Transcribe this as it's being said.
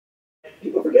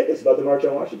this about the March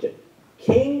on Washington.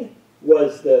 King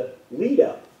was the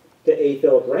lead-up to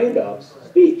A.Phillip Randolph's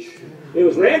speech. It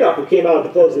was Randolph who came out at the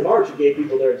close of the march and gave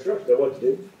people their instructions on what to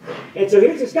do. And so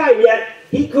here's this guy, yet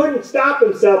he couldn't stop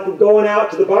himself from going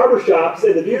out to the barber shops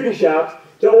and the beauty shops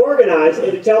to organize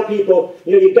and to tell people,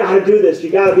 you know, you got to do this, you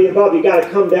got to be involved, you got to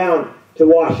come down to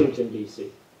Washington,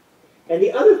 D.C. And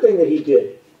the other thing that he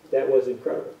did that was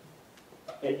incredible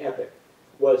and epic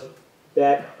was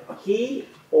that he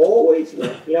always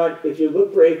went, you know, if you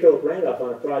look for A.Phillip Randolph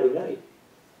on a Friday night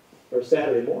or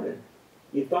Saturday morning,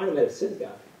 you'd find him at a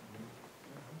synagogue.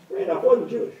 Randolph wasn't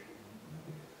Jewish.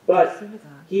 But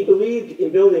he believed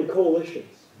in building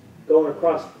coalitions, going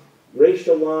across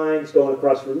racial lines, going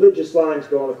across religious lines,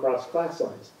 going across class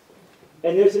lines.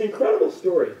 And there's an incredible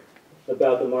story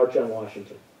about the March on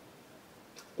Washington.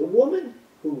 The woman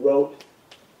who wrote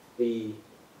the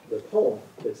poem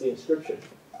that's the inscription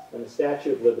on the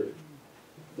Statue of Liberty,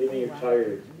 "Give me your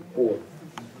tired poor."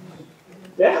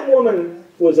 That woman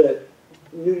was a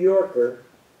New Yorker,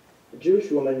 a Jewish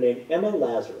woman named Emma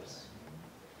Lazarus.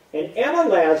 And Emma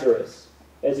Lazarus,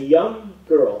 as a young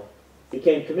girl,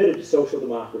 became committed to social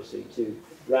democracy, to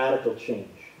radical change.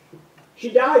 She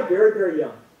died very, very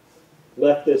young.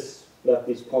 Left these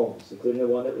poems, including the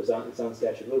one that was on the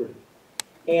Statue of Liberty.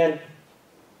 And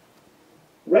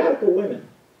radical women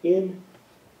in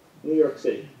New York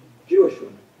City, Jewish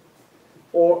women,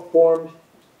 formed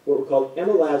what were called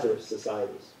Emma Lazarus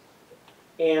societies.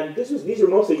 And these were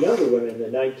mostly younger women in the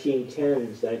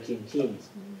 1910s, 19-teens.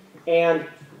 And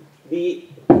they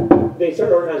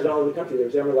started organizing all over the country. There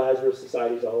was Emma Lazarus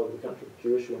societies all over the country,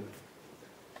 Jewish women.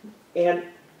 And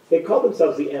they called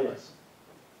themselves the Emmas.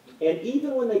 And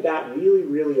even when they got really,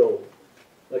 really old,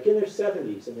 like in their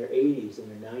 70s and their 80s and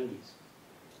their 90s,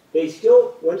 they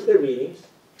still went to their meetings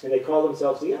and they called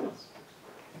themselves the Emmas.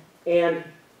 And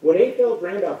when A.Phillip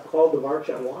Randolph called the March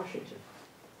on Washington,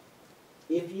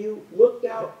 if you looked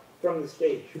out from the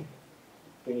stage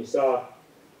and you saw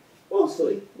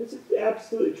mostly, this is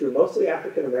absolutely true, mostly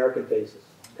African-American faces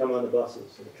come on the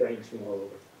buses and the trains from all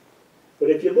over. But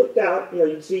if you looked out, you know,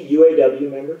 you'd see UAW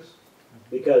members,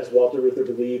 because Walter Reuther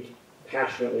believed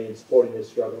passionately in supporting this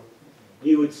struggle.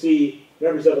 You would see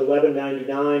members of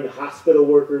 1199, hospital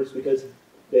workers, because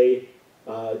Leon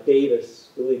Davis,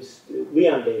 the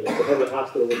head of the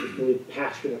hospital workers, believed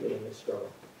passionately in this struggle.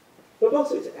 But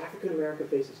mostly it's African-American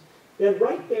faces. Then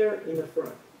right there in the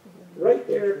front, right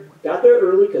there, got there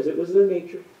early because it was their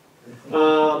nature,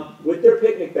 with their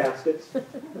picnic baskets,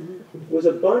 was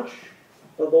a bunch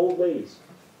of old ladies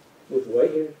with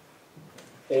white hair.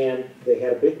 And they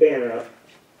had a big banner up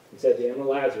that said the Emma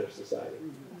Lazarus Society.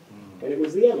 And it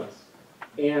was the Emmas.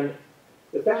 And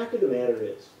the fact of the matter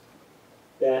is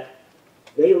that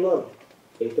they loved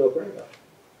A.Phillip Randolph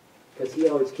because he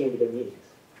always came to their meetings.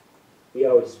 He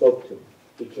always spoke to them.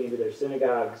 He came to their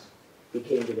synagogues. He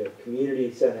came to their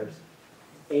community centers.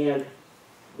 And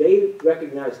they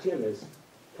recognized him as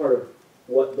part of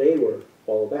what they were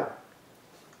all about.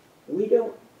 We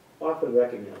don't often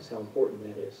recognize how important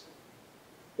that is.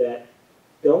 That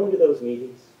going to those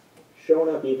meetings,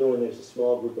 showing up even when there's a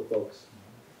small group of folks,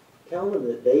 telling them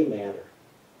that they matter,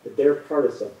 that they're part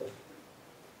of something,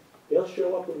 they'll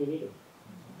show up when you need them.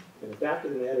 And the fact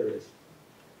of the matter is,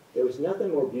 there was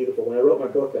nothing more beautiful. When I wrote my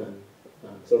book on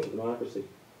social democracy,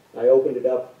 I opened it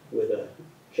up with a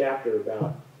chapter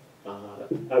about,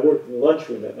 I worked in the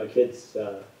lunchroom at my kid's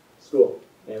school.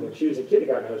 And when she was in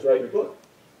kindergarten, I was writing a book.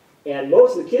 And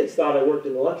most of the kids thought I worked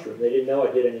in the lunchroom. They didn't know I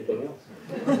did anything else.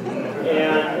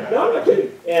 And, no, I'm not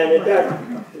kidding. And in fact,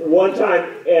 one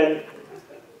time, and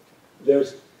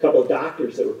there's a couple of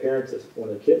doctors that were parents of one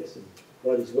of the kids, and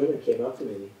one of these women came up to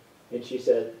me, and she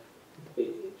said,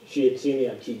 she had seen me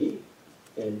on TV,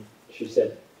 and she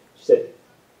said,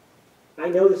 "I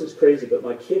know this is crazy, but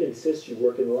my kid insists you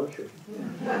work in the lunchroom."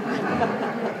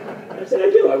 I said,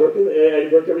 "I do. I work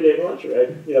every day in the lunchroom.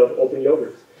 I, open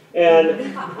yogurts."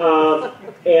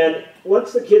 And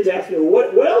once the kids asked me,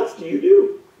 what else do you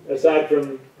do aside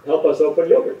from help us open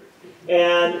yogurt?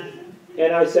 And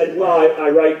I said, well, I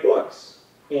write books.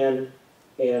 And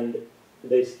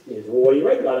they said, well, what are you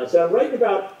writing about? And I said, I'm writing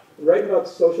about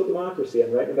social democracy.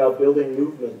 I'm writing about building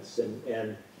movements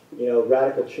and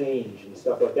radical change and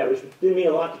stuff like that, which didn't mean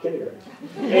a lot to kindergarten.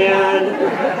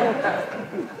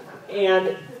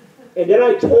 And then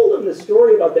I told them the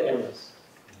story about the Emmas.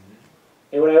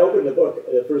 And when I opened the book,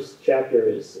 the first chapter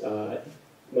is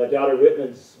my daughter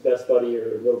Whitman's best buddy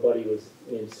or little buddy was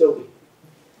named Sylvie.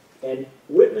 And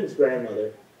Whitman's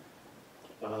grandmother,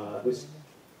 who's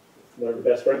one of her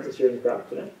best friends, is here in the crowd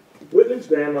tonight. Whitman's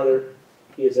grandmother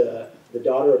is the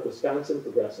daughter of Wisconsin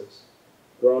progressives.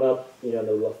 grown up, in the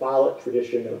La Follette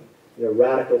tradition of,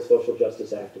 radical social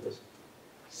justice activism.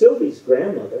 Sylvie's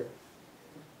grandmother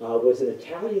was an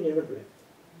Italian immigrant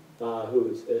who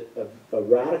was a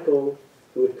radical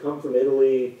who had come from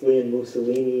Italy, fleeing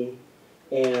Mussolini,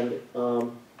 and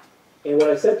what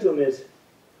I said to him is,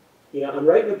 I'm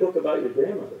writing a book about your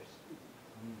grandmothers,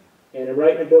 and I'm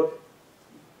writing a book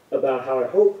about how I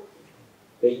hope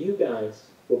that you guys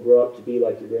will grow up to be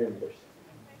like your grandmothers.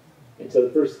 And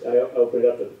so I opened it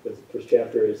up, the first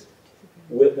chapter is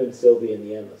Whitman, Sylvie, and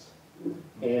the Emmas.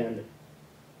 And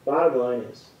bottom line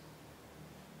is,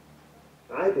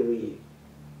 I believe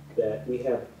that we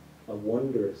have a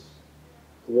wondrous,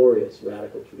 glorious,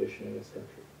 radical tradition in this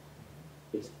country.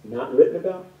 It's not written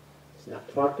about, it's not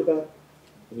talked about,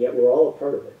 and yet we're all a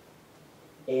part of it.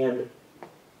 And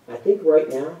I think right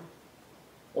now,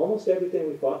 almost everything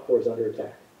we fought for is under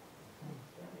attack.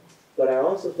 But I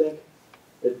also think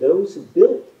that those who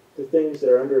built the things that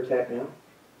are under attack now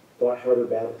fought harder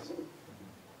battles.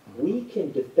 We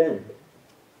can defend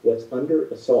what's under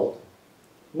assault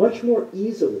much more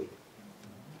easily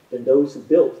than those who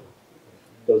built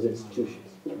those institutions.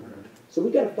 So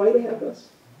we got a fight ahead of us.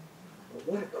 But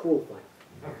what a cool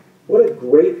fight. What a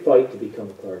great fight to become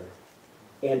a part of.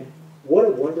 And what a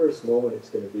wondrous moment it's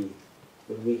going to be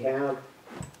when we have,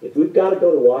 if we've got to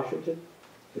go to Washington,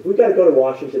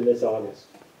 this August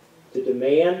to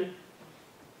demand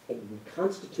a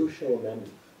constitutional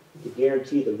amendment to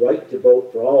guarantee the right to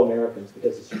vote for all Americans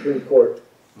because the Supreme Court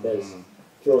has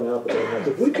thrown out the vote.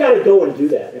 If we've got to go and do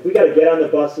that, if we've got to get on the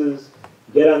buses,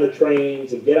 get on the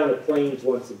trains, and get on the planes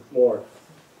once more,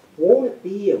 won't it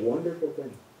be a wonderful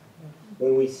thing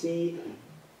when we see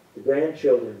the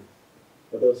grandchildren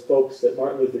of those folks that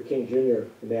Martin Luther King Jr.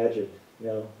 imagined,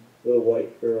 little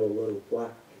white girl, little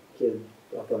black kid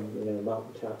up on the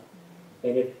mountaintop,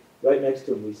 and if right next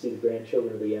to them we see the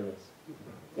grandchildren of the Emmas,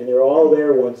 and they're all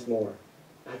there once more.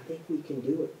 I think we can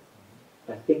do it.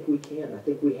 I think we can. I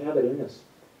think we have it in us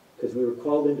because we were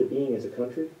called into being as a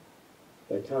country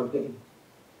by Tom Paine.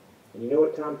 And you know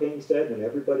what Tom Paine said when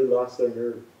everybody lost their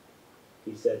nerve?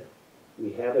 He said,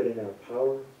 we have it in our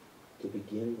power to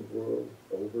begin the world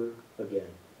over again.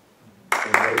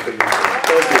 And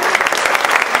thank you.